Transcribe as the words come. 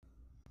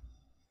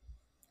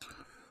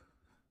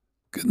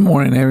Good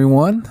morning,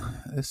 everyone.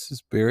 This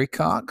is Barry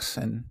Cox,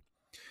 and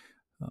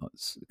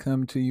it's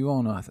coming to you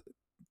on a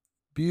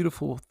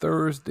beautiful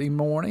Thursday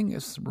morning.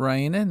 It's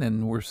raining,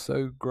 and we're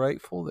so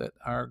grateful that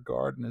our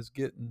garden is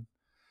getting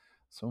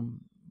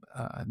some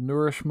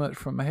nourishment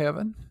from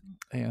heaven.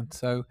 And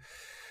so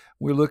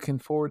we're looking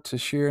forward to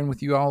sharing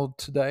with you all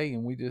today.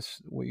 And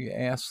we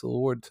ask the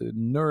Lord to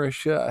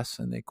nourish us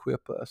and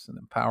equip us and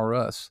empower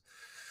us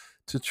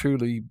to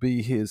truly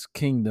be His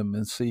kingdom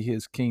and see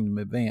His kingdom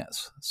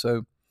advance.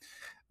 So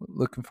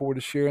looking forward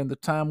to sharing the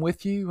time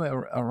with you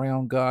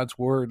around God's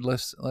word.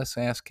 Let's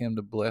ask Him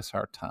to bless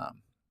our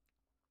time.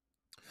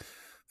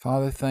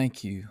 Father,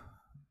 thank you.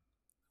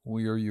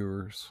 We are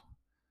yours.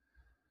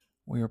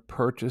 We are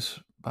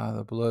purchased by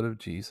the blood of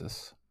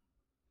Jesus.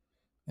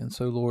 And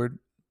so, Lord,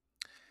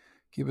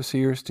 give us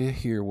ears to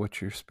hear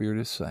what your Spirit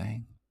is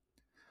saying.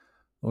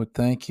 Lord,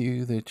 thank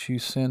you that you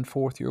send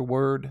forth your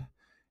word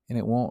and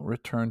it won't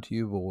return to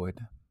you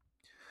void.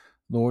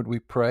 Lord, we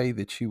pray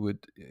that you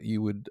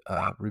would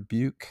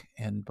rebuke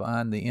and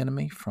bind the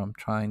enemy from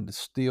trying to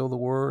steal the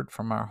word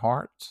from our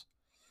hearts.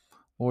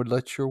 Lord,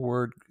 let your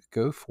word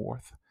go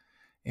forth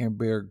and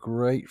bear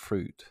great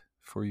fruit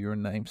for your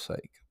name's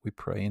sake. We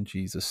pray in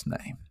Jesus'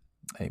 name.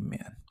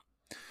 Amen.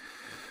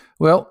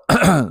 Well,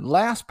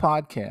 last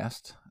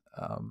podcast,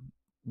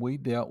 we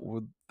dealt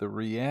with the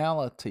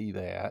reality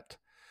that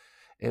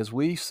as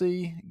we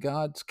see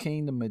God's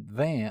kingdom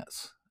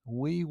advance,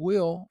 we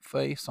will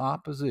face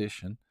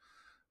opposition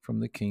from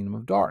the kingdom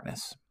of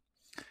darkness.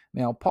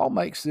 Now, Paul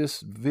makes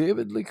this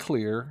vividly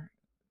clear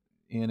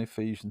in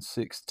Ephesians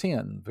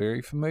 6:10.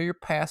 Very familiar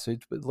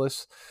passage, but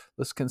let's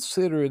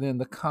consider it in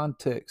the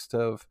context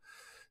of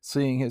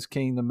seeing his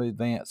kingdom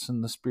advance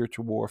in the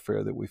spiritual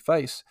warfare that we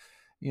face.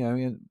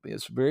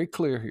 It's very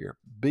clear here.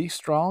 Be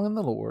strong in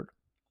the Lord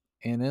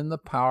and in the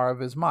power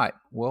of his might.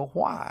 Well,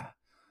 why?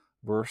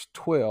 Verse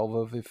 12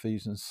 of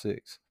Ephesians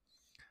 6.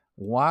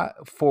 Why?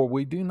 For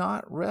we do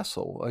not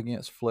wrestle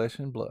against flesh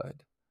and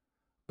blood,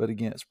 but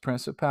against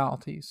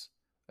principalities,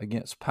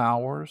 against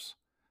powers,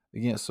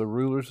 against the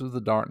rulers of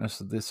the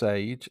darkness of this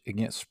age,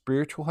 against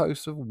spiritual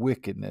hosts of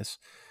wickedness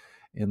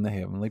in the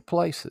heavenly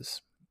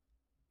places.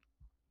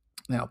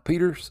 Now,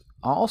 Peter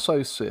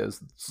also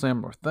says a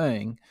similar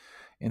thing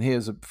in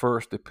his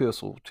first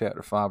epistle,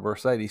 chapter 5,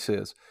 verse 8. He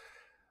says,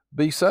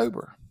 be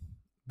sober,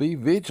 be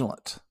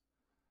vigilant,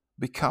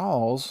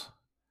 because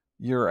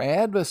your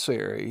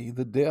adversary,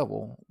 the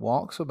devil,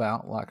 walks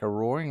about like a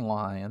roaring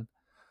lion,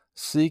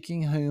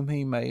 seeking whom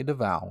he may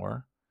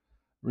devour.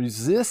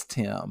 Resist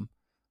him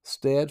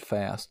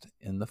steadfast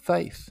in the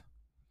faith.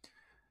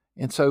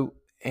 And so,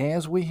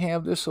 as we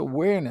have this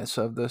awareness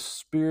of the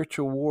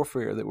spiritual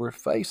warfare that we're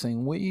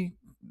facing,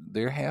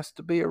 there has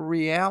to be a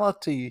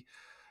reality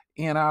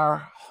in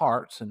our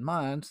hearts and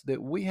minds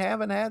that we have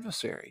an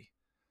adversary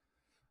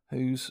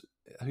who's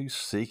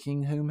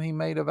seeking whom he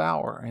may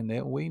devour, and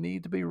that we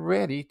need to be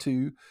ready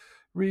to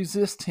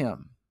resist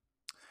him.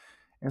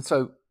 And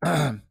so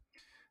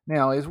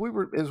now, as we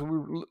were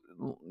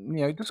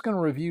just going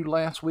to review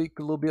last week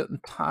a little bit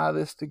and tie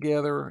this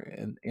together,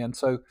 and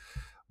so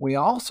we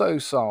also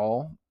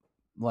saw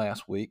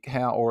last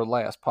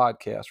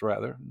podcast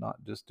rather, not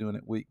just doing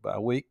it week by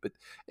week, but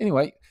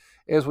anyway,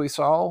 as we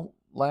saw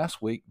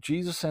last week,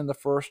 Jesus and the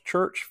first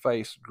church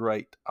faced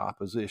great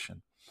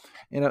opposition.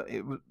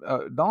 It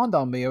dawned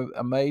on me an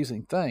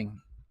amazing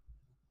thing.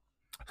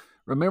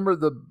 Remember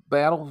the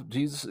battle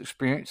Jesus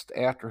experienced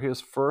after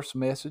his first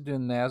message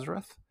in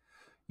Nazareth?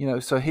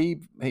 So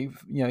he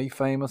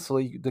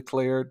famously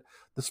declared,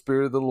 the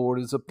Spirit of the Lord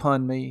is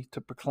upon me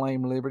to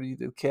proclaim liberty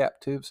to the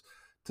captives,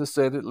 to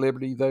set at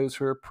liberty those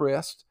who are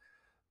oppressed.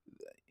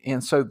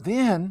 And so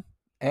then,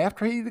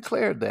 after he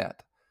declared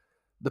that,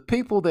 the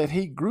people that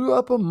he grew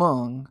up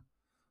among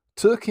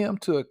took him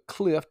to a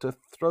cliff to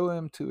throw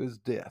him to his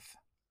death.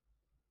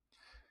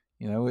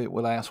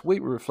 Last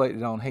week we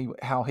reflected on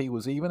how he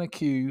was even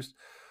accused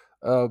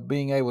of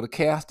being able to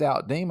cast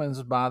out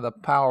demons by the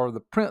power of the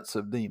prince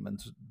of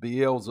demons,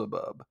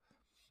 Beelzebub.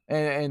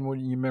 And when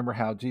you remember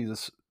how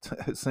Jesus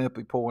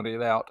simply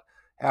pointed out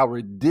how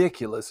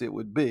ridiculous it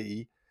would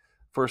be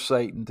for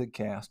Satan to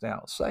cast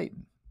out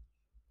Satan.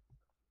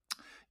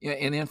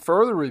 And in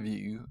further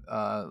review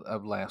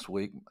of last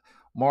week,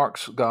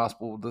 Mark's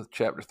Gospel, the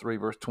chapter 3,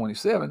 verse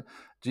 27,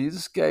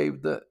 Jesus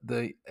gave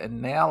the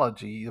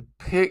analogy, a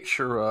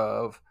picture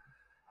of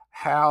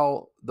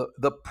how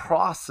the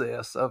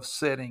process of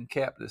setting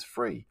captives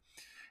free.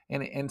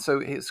 And so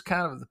it's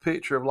kind of the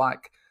picture of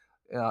like,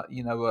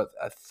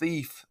 a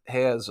thief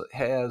has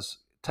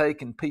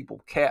taken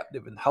people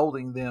captive and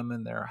holding them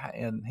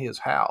in his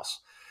house.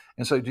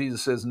 And so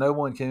Jesus says, no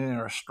one can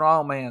enter a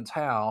strong man's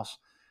house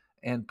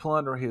and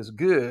plunder his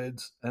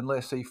goods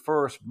unless he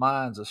first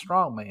binds a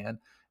strong man,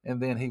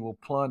 and then he will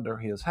plunder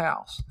his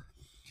house.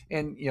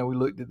 And, we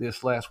looked at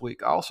this last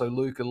week. Also,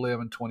 Luke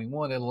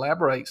 11:21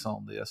 elaborates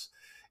on this.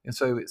 And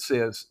so it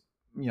says,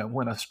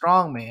 when a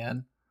strong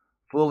man,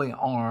 fully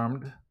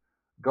armed,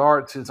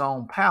 guards his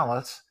own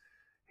palace,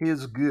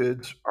 his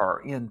goods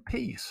are in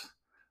peace.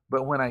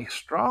 But when a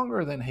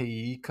stronger than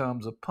he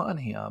comes upon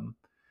him,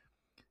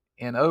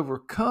 and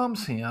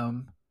overcomes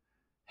him,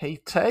 he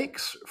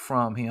takes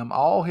from him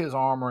all his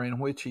armor in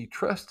which he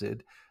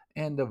trusted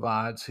and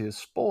divides his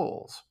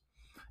spoils.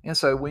 And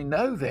so we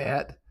know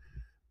that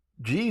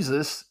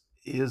Jesus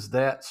is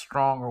that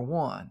stronger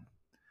one.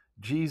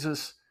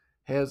 Jesus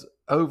has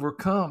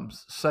overcome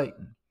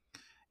Satan.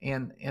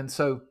 And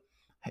so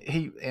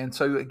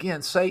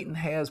again, Satan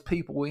has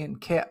people in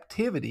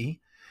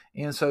captivity.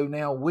 And so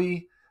now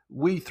we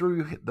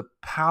through the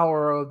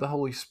power of the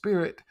Holy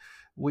Spirit,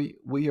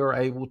 we are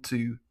able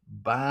to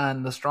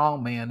bind the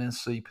strong man and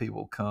see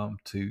people come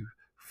to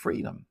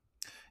freedom.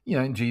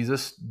 And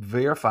Jesus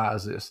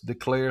verifies this,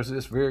 declares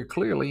this very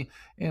clearly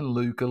in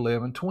Luke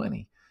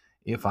 11:20.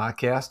 If I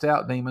cast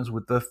out demons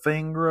with the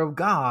finger of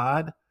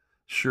God,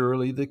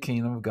 surely the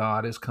kingdom of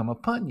God has come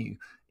upon you.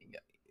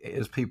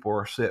 As people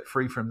are set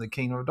free from the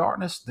kingdom of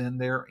darkness, then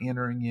they're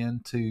entering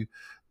into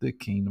the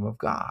kingdom of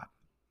God.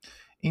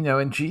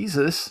 And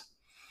Jesus,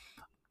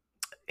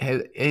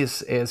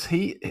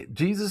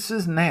 Jesus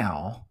is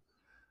now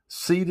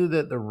seated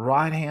at the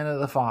right hand of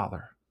the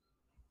Father.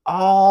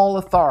 All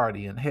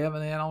authority in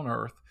heaven and on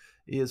earth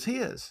is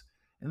his.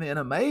 And then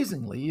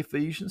amazingly,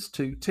 Ephesians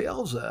 2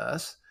 tells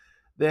us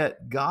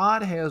that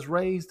God has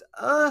raised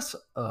us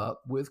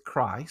up with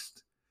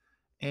Christ,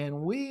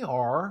 and we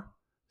are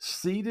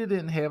seated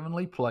in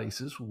heavenly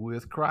places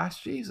with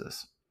Christ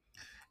Jesus.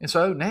 And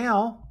so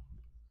now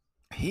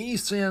he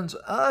sends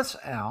us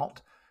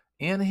out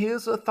in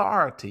his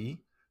authority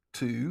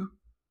to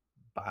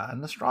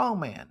bind the strong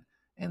man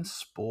and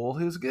spoil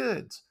his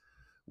goods.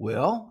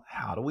 Well,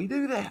 how do we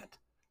do that?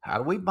 How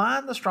do we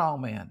bind the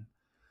strong man?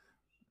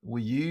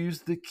 We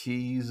use the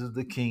keys of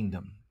the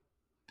kingdom.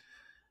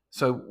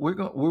 So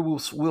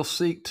we'll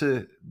seek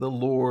to the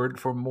Lord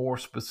for more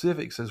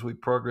specifics as we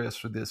progress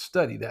through this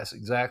study. That's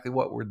exactly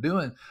what we're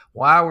doing.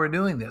 Why we're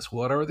doing this?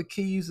 What are the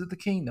keys of the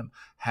kingdom?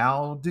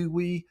 How do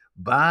we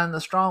bind the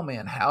strong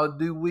man? How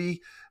do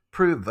we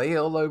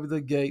prevail over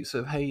the gates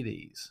of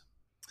Hades?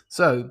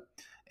 So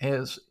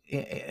as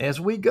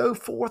we go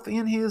forth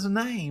in his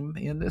name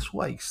in this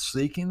way,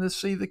 seeking to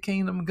see the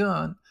kingdom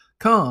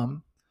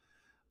come,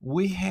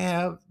 we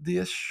have the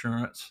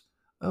assurance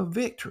of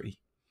victory.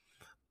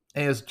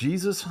 As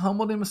Jesus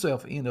humbled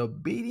himself in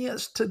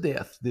obedience to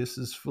death, this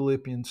is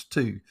Philippians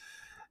 2.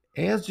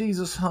 As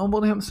Jesus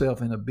humbled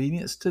himself in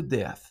obedience to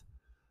death,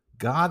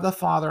 God the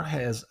Father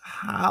has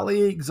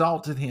highly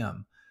exalted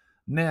him.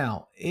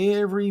 Now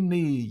every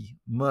knee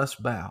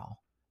must bow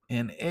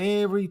and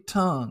every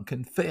tongue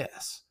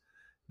confess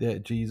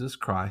that Jesus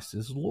Christ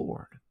is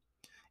Lord.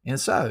 And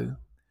so,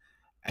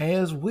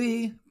 as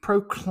we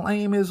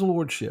proclaim his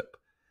lordship,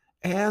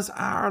 as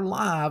our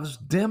lives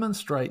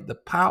demonstrate the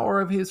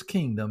power of his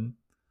kingdom,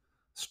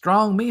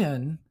 strong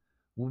men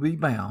will be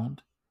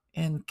bound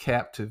and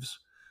captives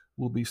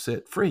will be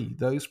set free.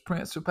 Those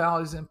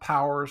principalities and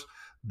powers,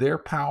 their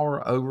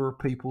power over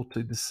people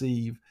to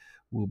deceive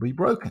will be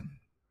broken.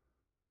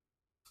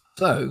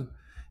 So,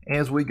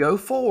 as we go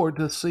forward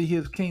to see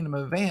his kingdom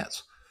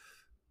advance,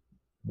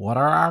 what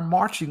are our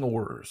marching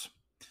orders?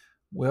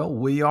 Well,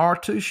 we are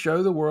to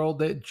show the world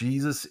that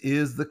Jesus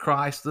is the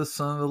Christ, the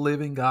Son of the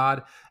living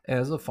God,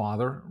 as the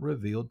Father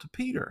revealed to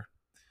Peter.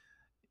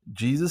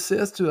 Jesus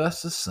says to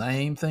us the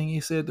same thing he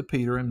said to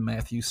Peter in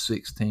Matthew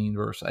 16,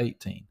 verse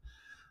 18.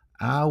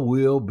 I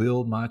will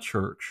build my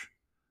church,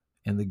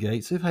 and the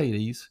gates of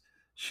Hades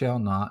shall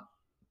not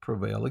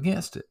prevail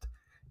against it.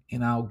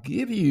 And I'll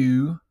give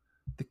you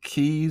the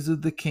keys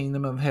of the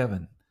kingdom of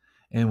heaven.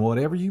 And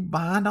whatever you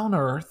bind on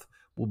earth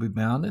will be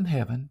bound in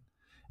heaven,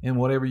 and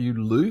whatever you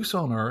loose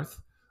on earth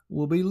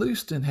will be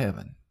loosed in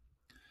heaven.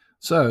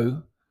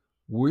 So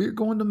we're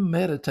going to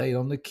meditate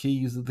on the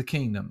keys of the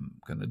kingdom.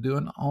 I'm going to do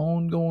an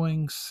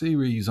ongoing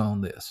series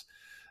on this.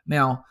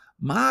 Now,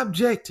 my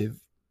objective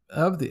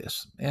of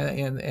this,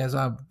 and as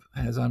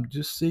I'm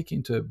just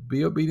seeking to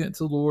be obedient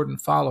to the Lord and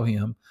follow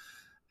him,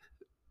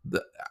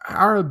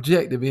 our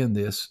objective in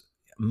this,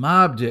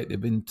 my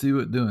objective in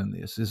doing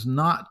this, is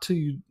not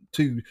to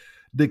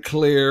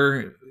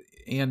declare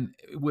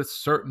with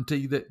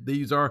certainty that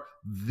these are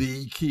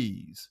the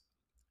keys.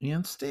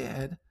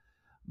 Instead,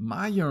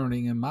 my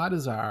yearning and my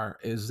desire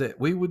is that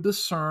we would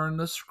discern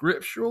the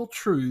scriptural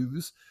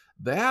truths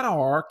that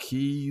are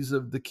keys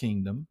of the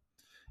kingdom,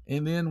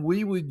 and then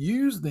we would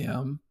use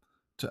them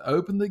to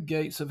open the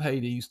gates of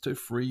Hades to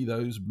free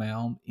those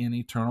bound in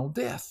eternal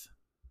death.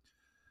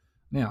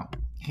 Now,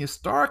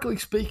 historically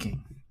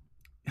speaking,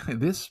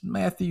 this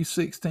Matthew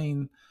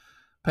 16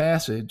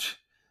 passage,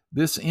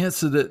 this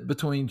incident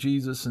between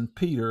Jesus and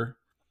Peter,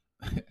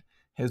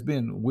 has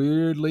been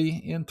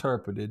weirdly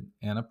interpreted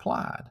and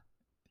applied.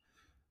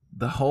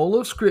 The whole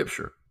of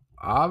Scripture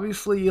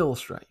obviously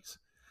illustrates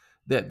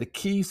that the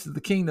keys to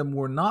the kingdom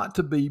were not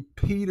to be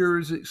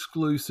Peter's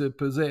exclusive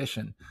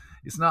possession.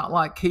 It's not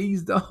like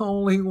he's the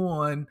only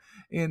one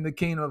in the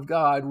kingdom of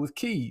God with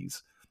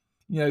keys.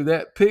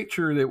 That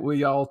picture that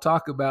we all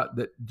talk about,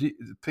 that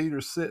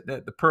Peter's sitting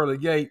at the pearly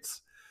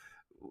gates,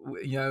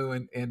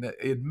 and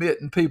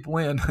admitting people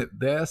in,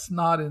 that's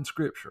not in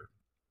Scripture.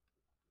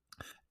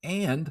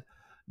 And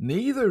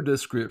neither does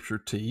Scripture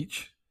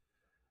teach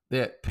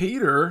that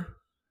Peter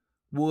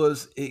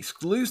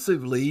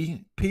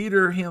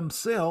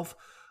himself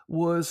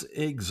was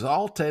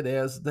exalted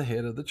as the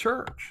head of the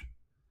church.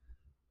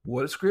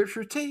 What does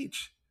Scripture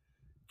teach?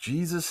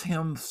 Jesus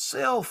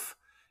himself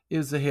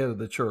is the head of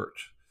the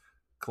church.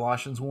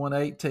 Colossians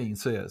 1:18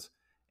 says,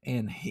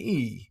 and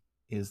he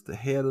is the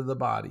head of the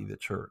body, the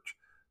church,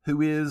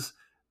 who is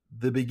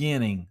the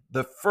beginning,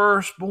 the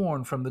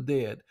firstborn from the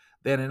dead,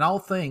 that in all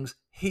things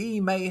he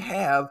may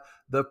have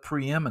the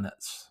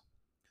preeminence.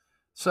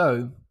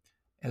 So,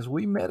 as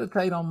we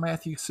meditate on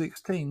Matthew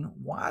 16,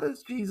 why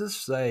does Jesus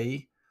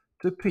say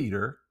to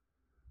Peter,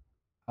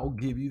 I'll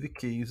give you the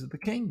keys of the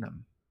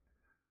kingdom?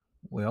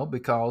 Well,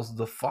 because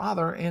the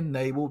Father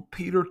enabled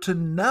Peter to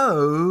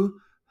know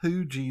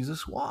who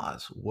Jesus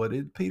was. What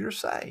did Peter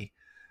say?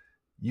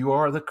 You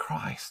are the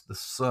Christ, the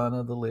Son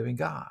of the living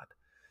God.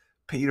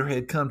 Peter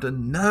had come to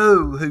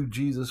know who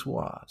Jesus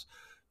was.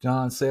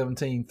 John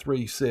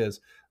 17:3 says,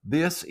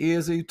 this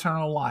is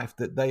eternal life,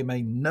 that they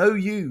may know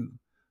you,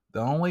 the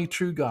only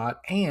true God,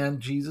 and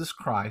Jesus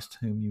Christ,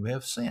 whom you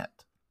have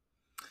sent.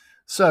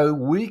 So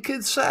we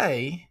could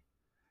say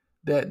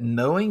that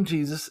knowing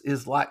Jesus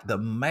is like the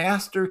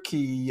master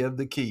key of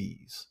the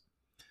keys.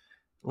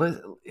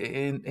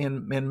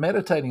 In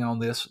meditating on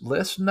this,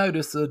 let's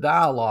notice the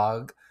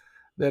dialogue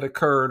that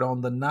occurred on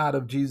the night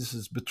of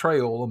Jesus'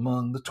 betrayal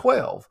among the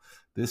 12.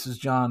 This is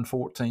John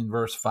 14,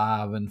 verse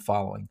 5 and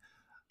following.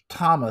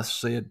 Thomas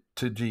said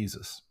to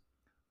Jesus,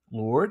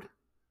 Lord,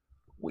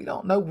 we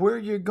don't know where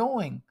you're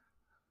going,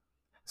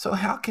 so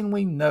how can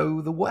we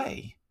know the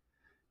way?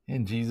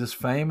 And Jesus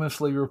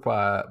famously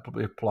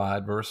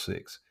replied, verse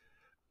 6,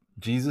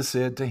 Jesus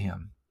said to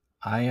him,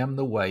 I am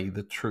the way,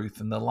 the truth,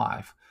 and the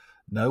life.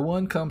 No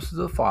one comes to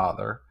the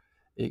Father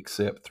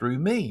except through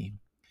me.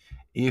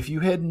 If you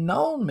had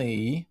known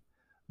me,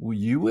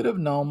 you would have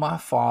known my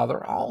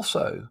Father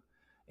also.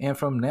 And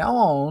from now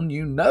on,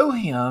 you know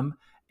him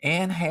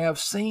and have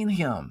seen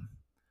him.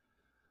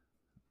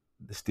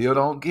 They still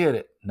don't get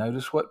it.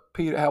 Notice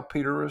how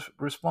Peter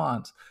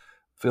responds.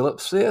 Philip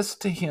says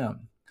to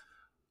him,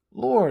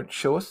 Lord,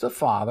 show us the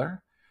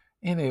Father,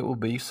 and it will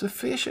be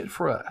sufficient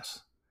for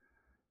us.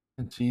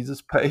 And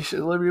Jesus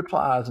patiently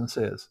replies and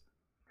says,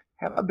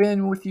 have I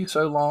been with you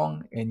so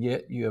long, and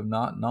yet you have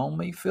not known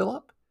me,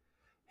 Philip?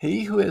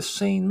 He who has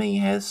seen me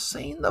has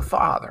seen the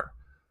Father.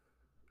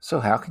 So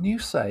how can you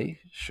say,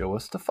 show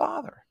us the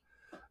Father?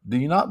 Do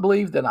you not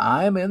believe that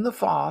I am in the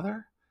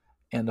Father,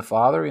 and the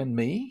Father in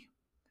me?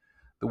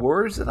 The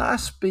words that I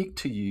speak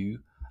to you,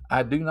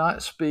 I do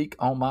not speak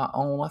on my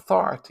own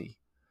authority,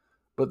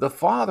 but the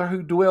Father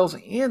who dwells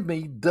in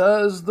me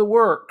does the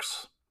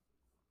works.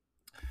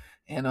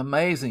 And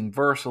amazing,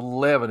 verse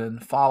 11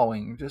 and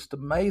following, just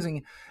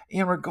amazing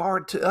in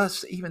regard to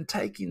us even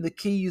taking the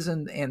keys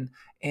and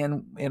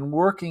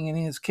working in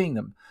his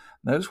kingdom.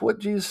 Notice what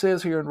Jesus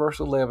says here in verse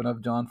 11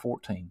 of John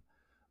 14.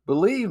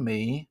 Believe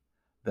me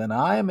that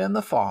I am in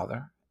the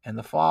Father, and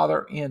the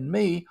Father in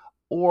me,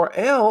 or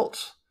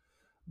else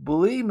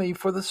believe me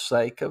for the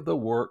sake of the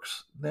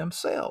works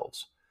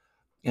themselves.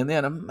 And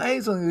then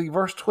amazingly,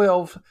 verse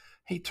 12,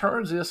 he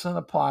turns this and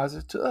applies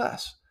it to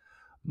us.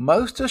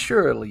 Most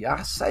assuredly,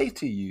 I say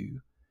to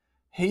you,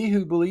 he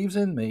who believes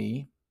in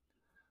me,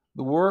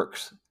 the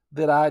works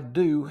that I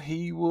do,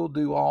 he will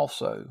do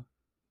also.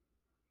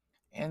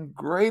 And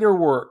greater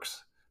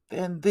works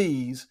than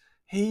these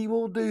he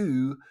will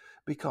do,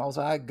 because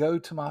I go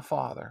to my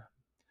Father.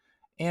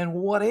 And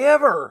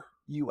whatever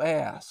you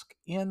ask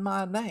in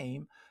my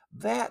name,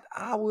 that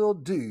I will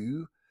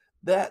do,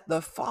 that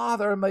the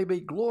Father may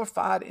be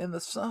glorified in the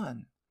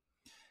Son.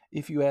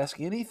 If you ask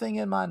anything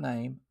in my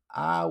name,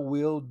 I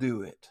will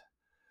do it.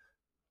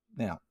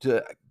 Now,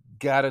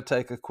 got to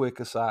take a quick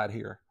aside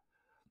here.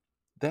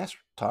 That's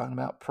talking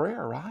about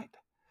prayer, right?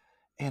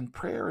 And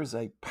prayer is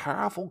a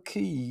powerful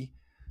key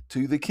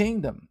to the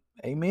kingdom.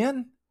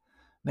 Amen?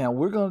 Now,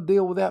 we're going to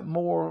deal with that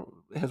more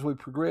as we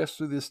progress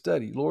through this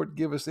study. Lord,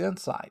 give us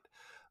insight.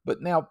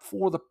 But now,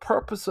 for the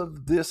purpose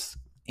of this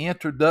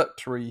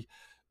introductory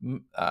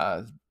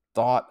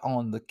thought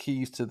on the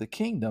keys to the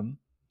kingdom,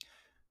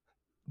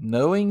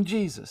 knowing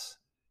Jesus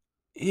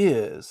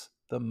is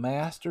the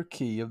master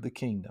key of the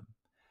kingdom.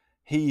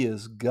 He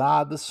is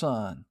God the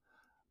Son,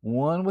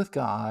 one with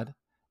God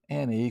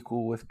and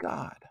equal with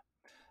God.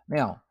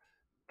 Now,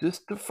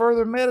 just to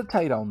further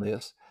meditate on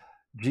this,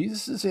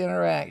 Jesus'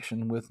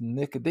 interaction with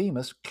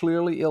Nicodemus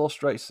clearly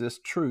illustrates this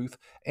truth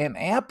and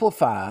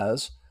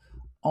amplifies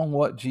on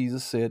what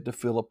Jesus said to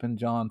Philip in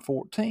John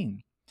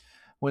 14.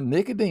 When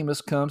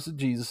Nicodemus comes to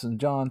Jesus in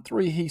John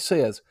 3, he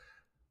says,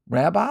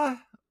 Rabbi,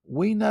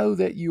 we know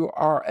that you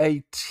are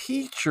a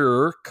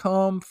teacher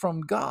come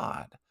from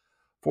God.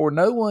 For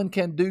no one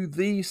can do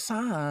these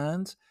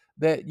signs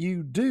that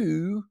you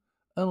do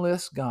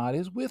unless God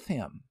is with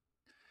him.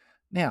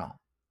 Now,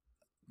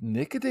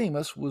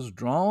 Nicodemus was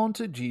drawn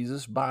to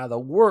Jesus by the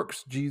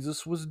works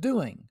Jesus was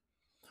doing.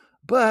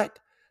 But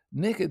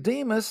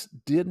Nicodemus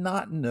did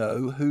not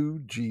know who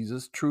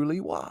Jesus truly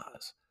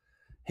was.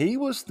 He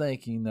was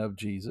thinking of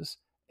Jesus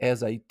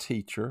as a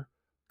teacher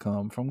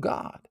come from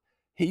God.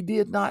 he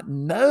did not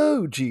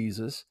know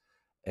Jesus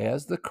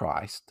as the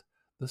Christ,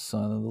 the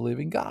Son of the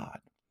living God.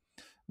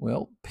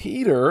 Well,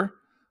 Peter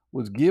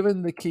was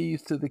given the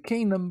keys to the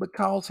kingdom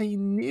because he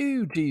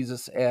knew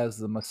Jesus as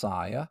the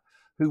Messiah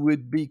who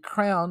would be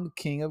crowned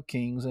King of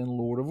Kings and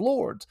Lord of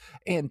Lords.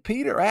 And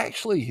Peter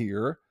actually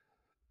here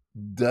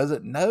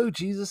doesn't know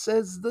Jesus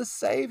as the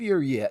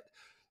Savior yet.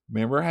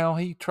 Remember how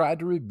he tried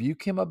to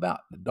rebuke him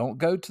about don't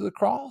go to the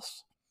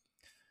cross?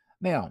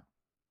 Now,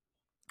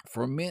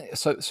 for many,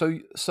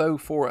 so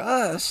for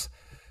us,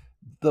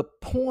 the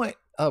point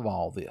of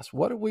all this,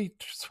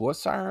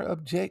 what's our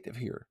objective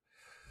here?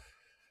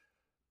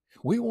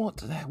 We want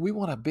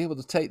to be able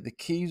to take the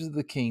keys of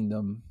the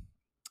kingdom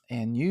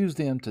and use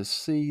them to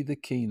see the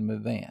kingdom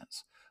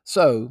advance.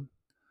 So,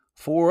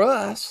 for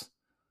us,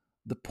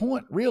 the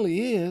point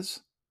really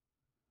is,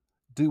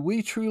 do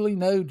we truly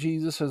know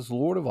Jesus as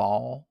Lord of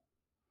all,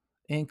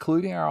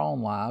 including our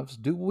own lives?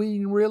 Do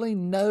we really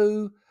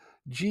know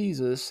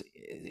Jesus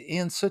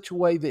in such a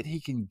way that he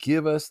can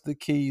give us the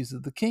keys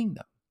of the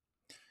kingdom?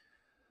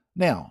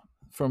 Now,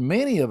 for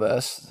many of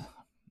us,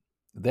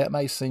 that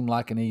may seem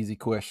like an easy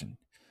question.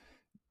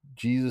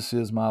 Jesus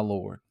is my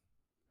Lord.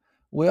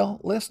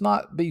 Well, let's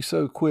not be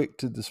so quick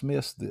to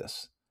dismiss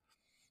this.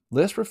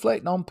 Let's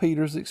reflect on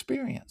Peter's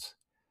experience.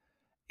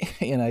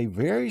 In a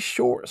very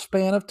short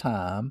span of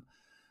time,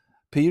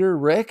 Peter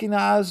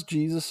recognized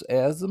Jesus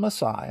as the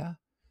Messiah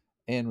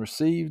and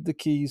received the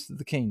keys to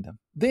the kingdom.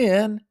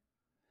 Then,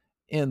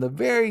 in the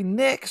very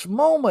next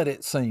moment,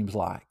 it seems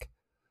like,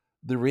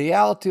 the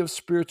reality of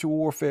spiritual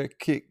warfare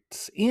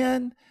kicks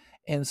in,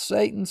 and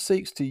Satan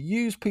seeks to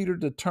use Peter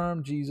to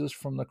turn Jesus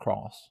from the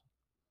cross.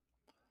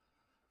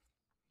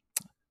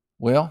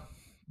 Well,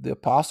 the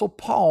Apostle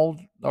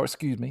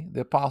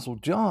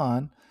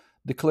John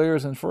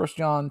declares in 1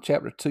 John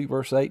chapter 2,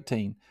 verse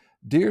 18,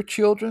 "Dear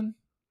children,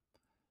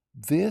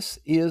 this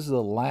is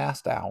the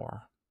last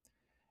hour.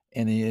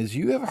 And as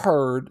you have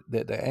heard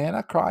that the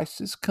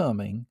Antichrist is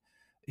coming,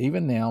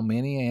 even now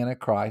many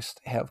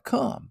Antichrists have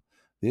come.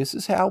 This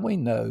is how we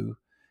know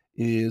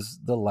it is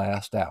the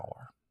last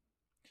hour."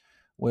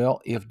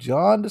 Well, if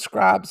John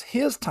describes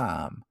his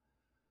time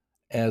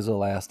as the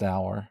last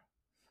hour,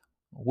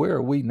 where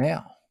are we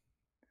now?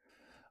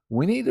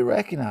 We need to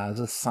recognize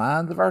the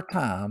signs of our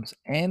times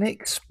and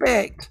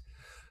expect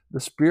the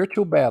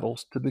spiritual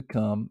battles to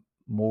become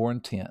more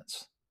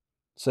intense.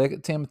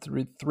 2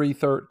 Timothy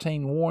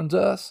 3:13 warns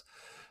us,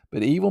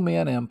 "But evil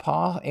men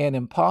and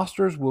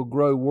impostors will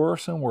grow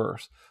worse and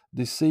worse,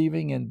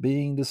 deceiving and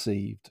being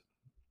deceived."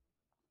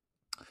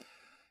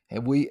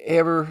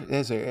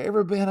 Has there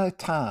ever been a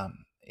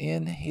time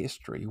in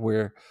history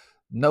where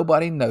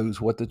nobody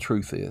knows what the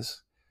truth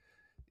is?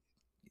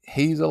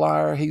 He's a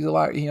liar.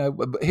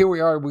 But here we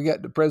are. We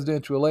got the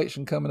presidential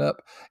election coming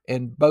up,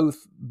 and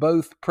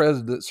both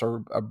presidents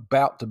are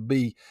about to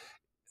be,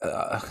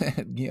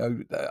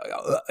 on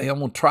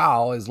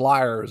trial as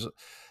liars.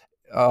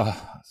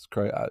 It's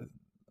crazy.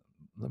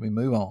 Let me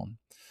move on.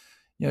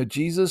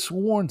 Jesus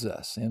warns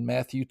us in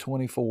Matthew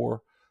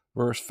 24,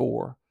 verse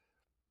 4,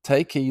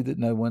 "Take heed that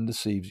no one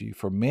deceives you,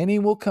 for many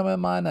will come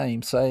in my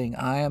name, saying,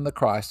 'I am the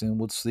Christ,' and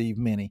will deceive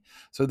many."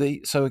 So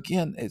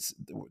again,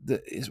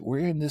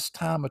 we're in this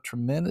time of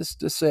tremendous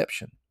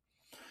deception.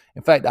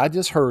 In fact, I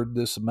just heard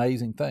this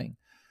amazing thing.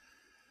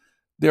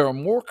 There are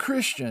more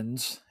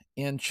Christians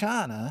in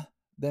China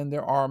than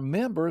there are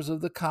members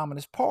of the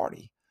Communist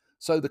Party.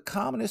 So the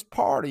Communist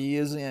Party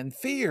is in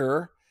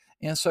fear,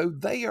 and so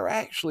they are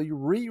actually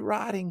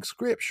rewriting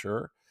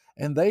Scripture,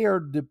 and they are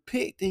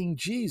depicting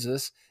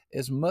Jesus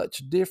as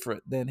much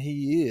different than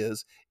he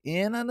is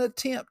in an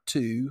attempt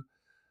to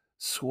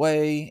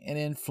sway and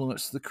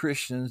influence the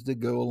Christians to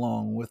go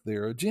along with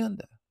their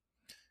agenda.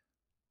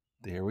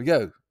 There we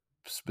go.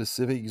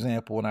 Specific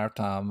example in our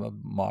time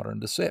of modern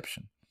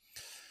deception.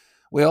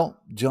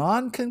 Well,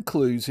 John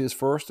concludes his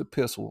first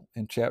epistle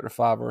in chapter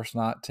 5, verse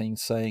 19,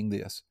 saying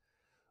this: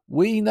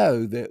 "We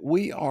know that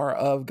we are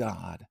of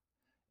God,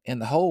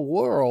 and the whole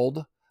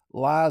world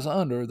lies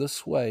under the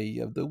sway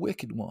of the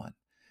wicked one.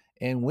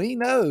 And we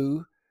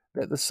know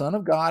that the Son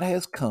of God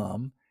has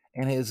come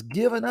and has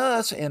given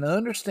us an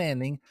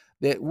understanding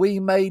that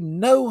we may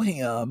know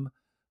him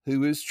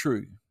who is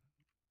true."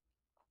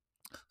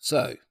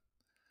 So,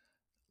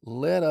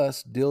 let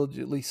us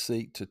diligently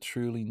seek to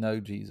truly know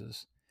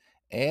Jesus.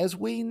 As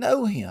we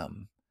know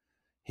him,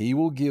 he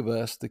will give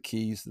us the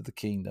keys to the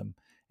kingdom.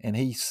 And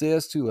he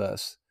says to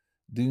us,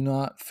 "Do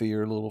not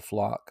fear, little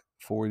flock,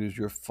 for it is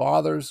your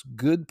Father's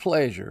good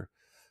pleasure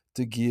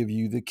to give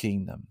you the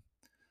kingdom."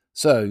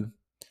 So,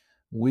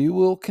 we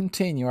will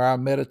continue our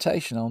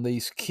meditation on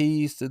these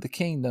keys to the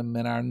kingdom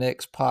in our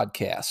next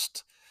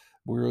podcast.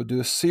 We'll do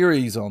a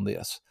series on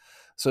this.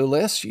 So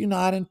let's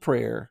unite in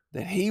prayer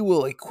that he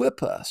will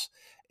equip us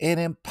and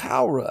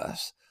empower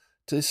us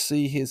to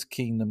see his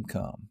kingdom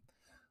come.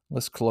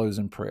 Let's close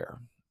in prayer.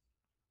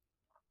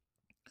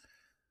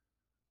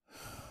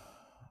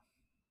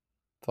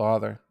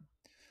 Father,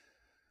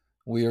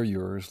 we are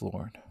yours,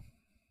 Lord.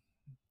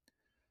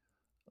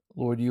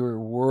 Lord, you are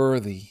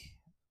worthy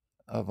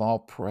of all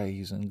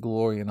praise and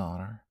glory and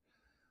honor.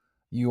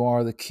 You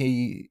are the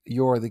key.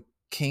 You are the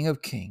King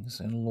of kings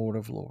and Lord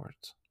of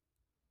lords.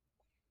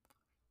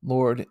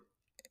 Lord,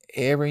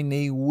 every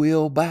knee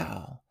will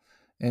bow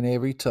and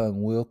every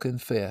tongue will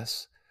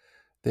confess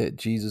that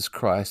Jesus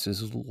Christ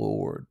is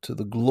Lord, to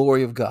the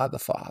glory of God the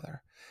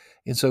Father.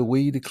 And so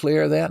we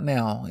declare that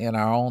now in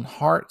our own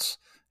hearts,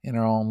 in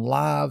our own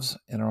lives,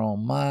 in our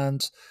own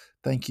minds.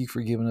 Thank you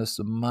for giving us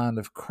the mind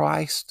of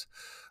Christ.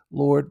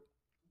 Lord,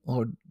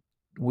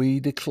 we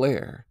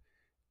declare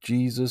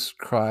Jesus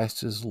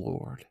Christ is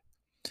Lord.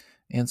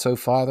 And so,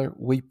 Father,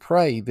 we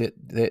pray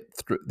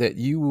that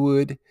you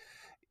would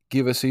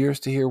give us ears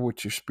to hear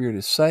what your Spirit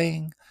is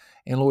saying.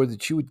 And Lord,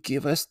 that you would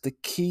give us the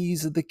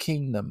keys of the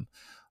kingdom,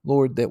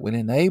 Lord, that would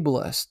enable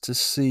us to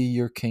see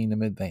your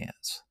kingdom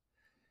advance.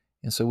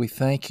 And so we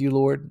thank you,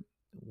 Lord.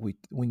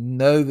 We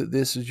know that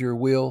this is your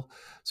will,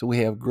 so we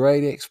have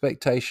great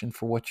expectation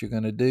for what you're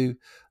going to do.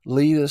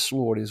 Lead us,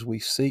 Lord, as we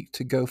seek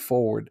to go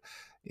forward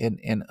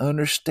and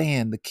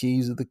understand the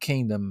keys of the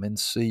kingdom and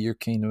see your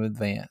kingdom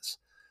advance.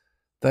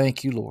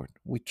 Thank you, Lord.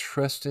 We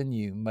trust in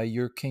you. May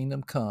your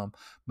kingdom come.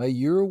 May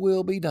your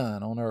will be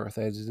done on earth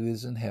as it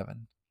is in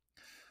heaven.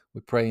 We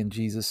pray in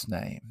Jesus'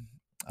 name.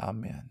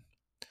 Amen.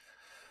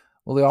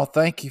 Well, y'all,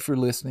 thank you for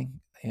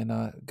listening, and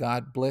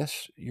God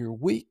bless your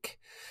week.